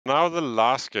Now the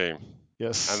last game.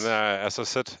 Yes. And as I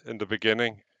said in the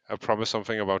beginning, I promised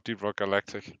something about Deep Rock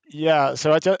Galactic. Yeah,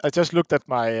 so I just looked at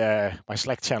my my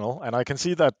Slack channel, and I can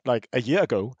see that like a year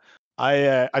ago,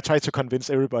 I tried to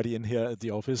convince everybody in here at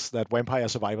the office that Vampire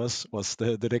Survivors was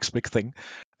the next big thing,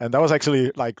 and that was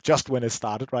actually like just when it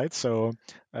started, right? So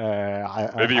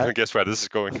Maybe you can guess where this is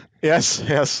going. Yes.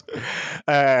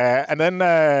 And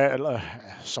then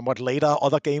somewhat later,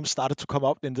 other games started to come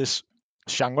up in this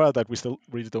genre that we still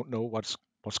really don't know what's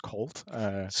called.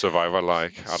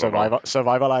 Survivor-like, I don't know.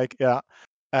 Survivor-like, yeah.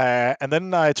 And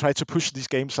then I tried to push these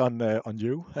games on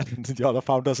you and the other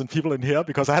founders and people in here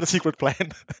because I had a secret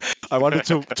plan. I wanted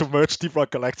to merge Deep Rock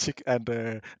Galactic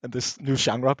and this new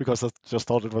genre because I just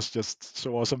thought it was just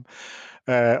so awesome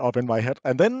up in my head.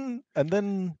 And then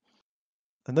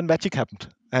magic happened,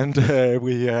 and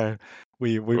we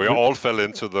all fell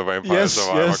into the Vampire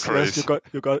Survivor craze. Yes,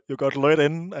 you got lured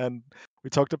in, and we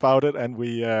talked about it, and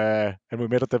we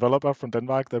met a developer from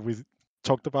Denmark that we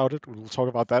talked about it. We'll talk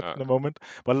about that in a moment.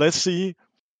 But let's see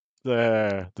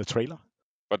the trailer.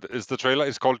 But it's the trailer.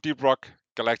 It's called Deep Rock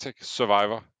Galactic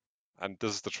Survivor, and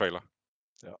this is the trailer.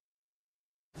 Yeah.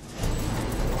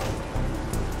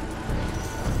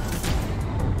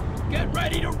 Get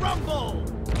ready to rumble!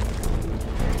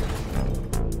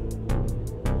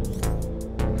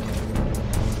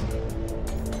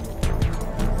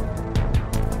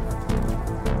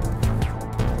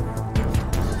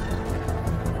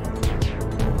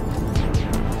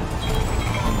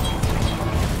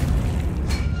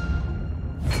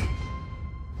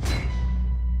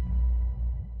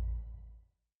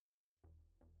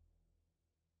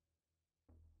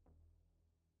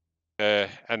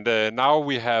 And now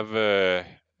we have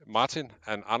Martin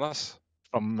and Anders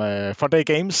from Funday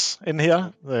Games in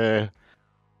here, the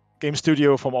game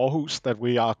studio from Aarhus that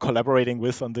we are collaborating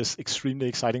with on this extremely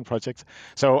exciting project.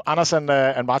 So Anders and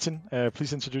Martin,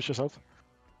 please introduce yourself.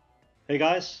 Hey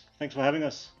guys, thanks for having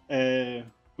us. We're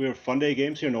Funday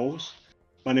Games here in Aarhus.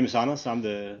 My name is Anders. I'm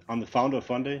the founder of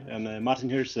Funday, and Martin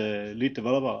here is the lead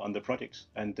developer on the projects.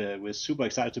 And we're super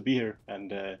excited to be here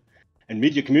and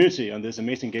meet your community on this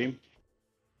amazing game.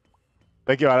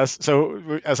 Thank you, Anders. So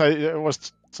as I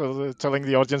was telling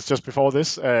the audience just before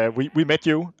this, we met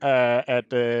you at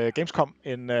Gamescom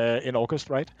in August,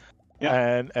 right?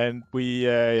 Yeah. And we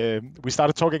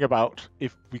started talking about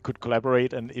if we could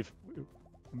collaborate and if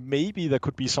maybe there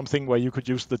could be something where you could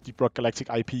use the Deep Rock Galactic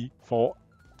IP for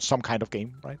some kind of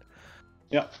game, right?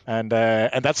 Yeah. And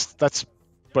that's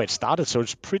where it started. So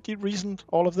it's pretty recent,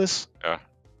 all of this. Yeah.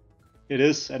 It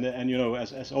is, and you know,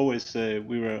 as always,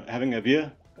 we were having a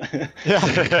beer. on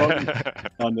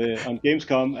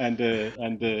Gamescom, and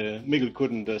Mikkel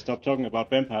couldn't stop talking about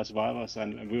Vampire Survivors,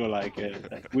 and we were like,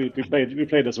 we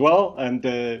played as well, and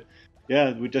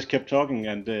we just kept talking,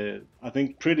 and I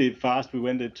think pretty fast we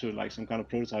went into like some kind of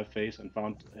prototype phase and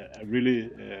found a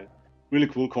really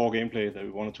cool core gameplay that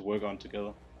we wanted to work on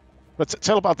together. But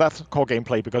tell about that core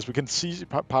gameplay, because we can see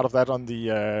part of that on the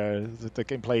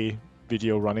gameplay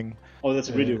video running. Oh, that's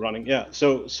a video running, yeah.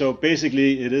 So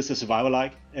basically it is a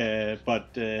survivor-like,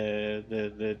 but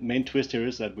the main twist here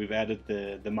is that we've added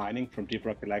the mining from Deep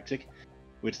Rock Galactic,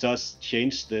 which does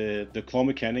change the core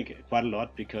mechanic quite a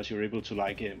lot, because you're able to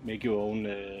like make your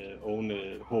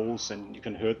own holes, and you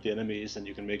can hurt the enemies, and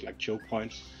you can make like choke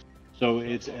points. So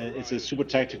it's a super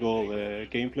tactical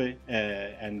gameplay,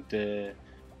 and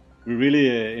we're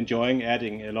really enjoying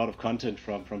adding a lot of content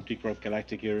from Deep Rock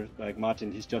Galactic here. Like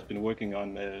Martin, he's just been working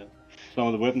on some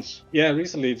of the weapons. Yeah,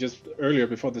 recently, just earlier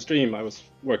before the stream, I was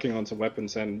working on some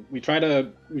weapons, and we try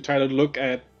to look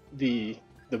at the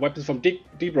weapons from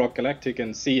Deep Rock Galactic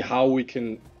and see how we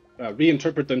can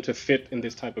reinterpret them to fit in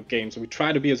this type of game. So we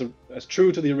try to be as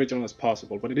true to the original as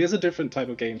possible, but it is a different type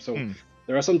of game, so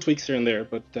there are some tweaks here and there.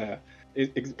 But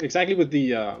exactly with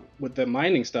the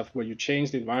mining stuff, where you change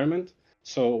the environment.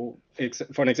 So,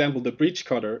 for an example, the breach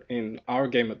cutter in our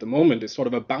game at the moment is sort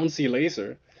of a bouncy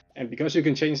laser, and because you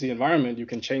can change the environment, you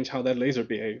can change how that laser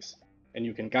behaves, and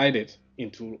you can guide it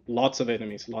into lots of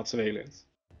enemies, lots of aliens.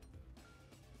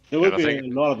 There will be a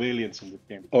lot of aliens in this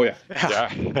game. Oh yeah.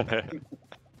 Yeah.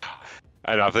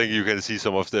 And I think you can see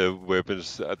some of the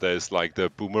weapons. There's like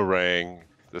the boomerang,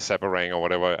 the zapperang, or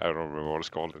whatever. I don't remember what it's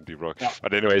called in Deep Rock. Yeah.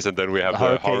 But anyways, and then we have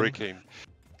the hurricane.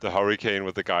 The hurricane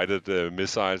with the guided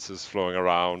missiles is flowing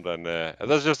around, and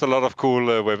there's just a lot of cool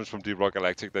weapons from Deep Rock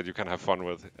Galactic that you can have fun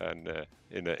with. And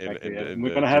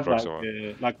we're gonna have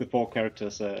like the 4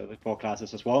 characters, the 4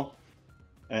 classes as well,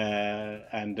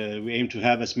 and we aim to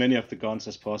have as many of the guns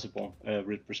as possible,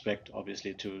 with respect,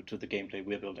 obviously, to the gameplay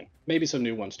we're building. Maybe some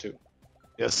new ones too.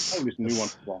 Yes. Maybe some new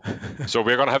ones as well. So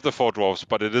we're gonna have the 4 dwarves,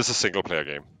 but it is a single-player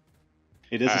game.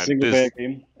 It is a single-player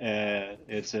game.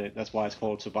 That's why it's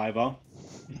called Survivor.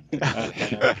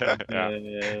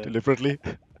 Deliberately.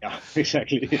 Yeah,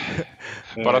 exactly.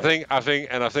 But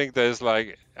I think there's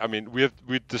like, I mean, we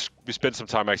spent some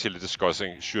time actually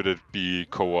discussing should it be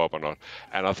co-op or not,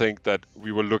 and I think that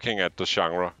we were looking at the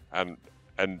genre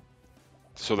and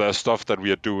so there's stuff that we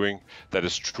are doing that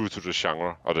is true to the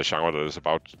genre, or the genre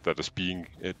that is being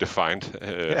defined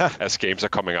as games are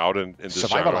coming out in this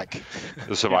Survivor-like. genre.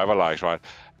 The Survivor-like, right?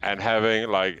 And having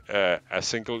like a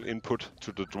single input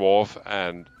to the dwarf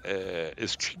and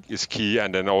is key,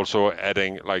 and then also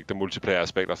adding like the multiplayer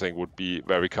aspect, I think would be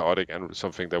very chaotic and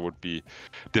something that would be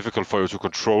difficult for you to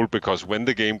control, because when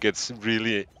the game gets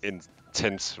really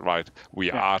intense, right,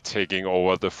 we are taking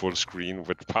over the full screen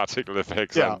with particle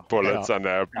effects and bullets and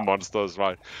monsters,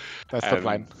 right? That's the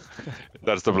plan.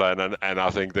 That's the plan, and I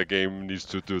think the game needs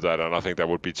to do that, and I think that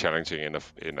would be challenging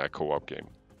in a co-op game.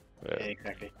 Yeah,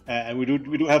 exactly. And we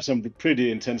do have some pretty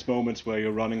intense moments where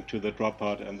you're running to the drop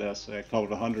pod and there's a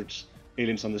couple of hundreds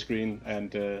aliens on the screen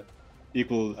and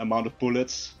equal amount of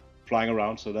bullets flying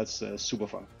around. So that's super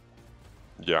fun.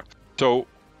 Yeah. So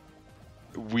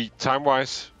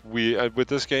time-wise, with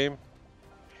this game.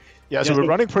 Yeah, so we're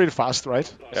running pretty fast, right?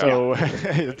 Yeah. So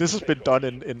this has been done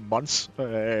in months,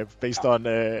 based on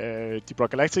Deep Rock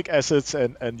Galactic assets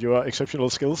and your exceptional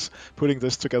skills putting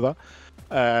this together.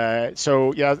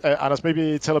 So yeah, Anders,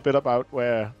 maybe tell a bit about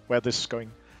where this is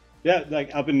going. Yeah,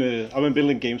 like I've been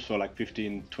building games for like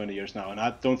 15, 20 years now, and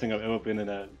I don't think I've ever been in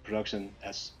a production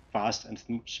as fast and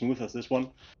smooth as this one.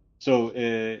 So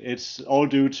it's all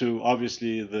due to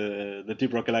obviously the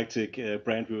Deep Rock Galactic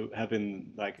brand we have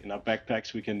in our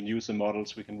backpacks. We can use the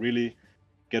models. We can really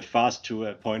get fast to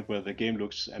a point where the game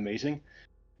looks amazing.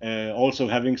 Also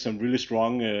having some really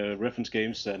strong reference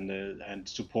games and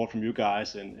support from you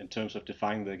guys in terms of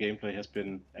defining the gameplay has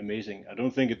been amazing. I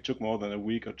don't think it took more than a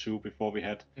week or two before we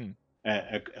had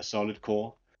a solid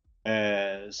core.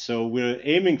 So we're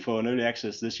aiming for an early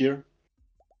access this year.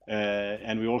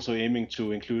 And we're also aiming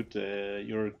to include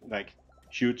your like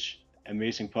huge,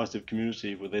 amazing, positive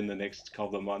community within the next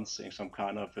couple of months in some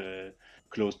kind of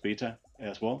closed beta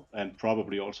as well, and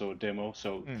probably also a demo.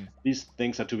 So these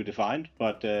things are to be defined,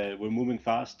 but we're moving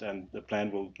fast, and the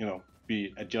plan will,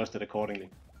 be adjusted accordingly.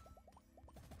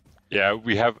 Yeah,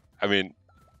 we have. I mean,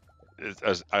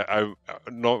 as I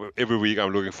know, every week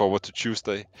I'm looking forward to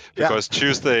Tuesday, because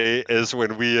Tuesday is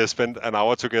when we spend an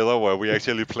hour together where we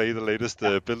actually play the latest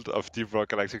build of Deep Rock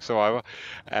Galactic Survivor,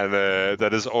 and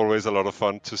that is always a lot of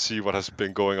fun to see what has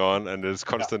been going on, and it's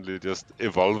constantly just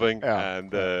evolving,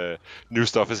 and new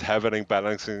stuff is happening,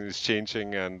 balancing is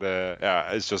changing, and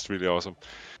it's just really awesome.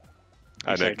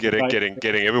 Exactly. And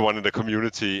getting everyone in the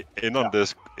community in on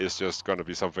this is just going to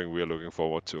be something we are looking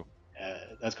forward to.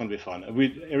 That's going to be fun.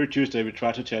 Every Tuesday we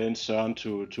try to challenge Søren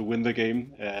to win the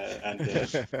game, and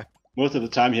most of the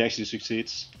time he actually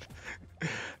succeeds.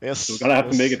 Yes. So we're going to have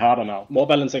to make it harder now. More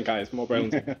balancing, guys. More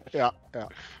balancing. Yeah.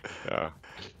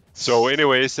 So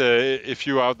anyways, if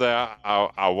you out there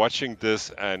are watching this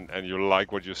and you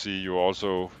like what you see, you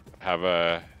also have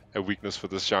a weakness for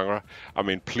this genre, I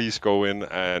mean, please go in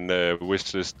and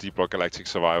wishlist Deep Rock Galactic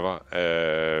Survivor.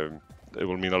 It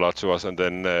will mean a lot to us, and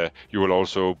then you will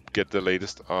also get the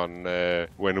latest on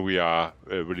when we are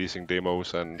releasing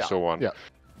demos and so on.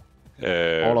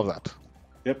 Yeah. All of that.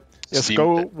 Yep. Yes,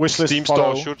 go wishlist.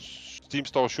 Steam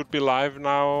Store should be live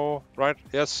now, right?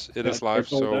 Yes, it is live.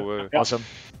 So awesome.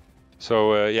 So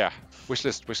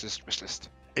wishlist.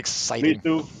 Exciting. Me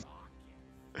too.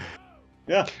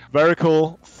 Yeah. Very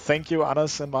cool. Thank you,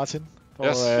 Anders and Martin,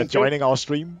 for joining our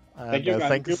stream. And,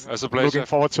 thank you. It's a pleasure. Looking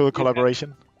forward to the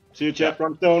collaboration. See you, Jeff.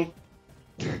 Run stone.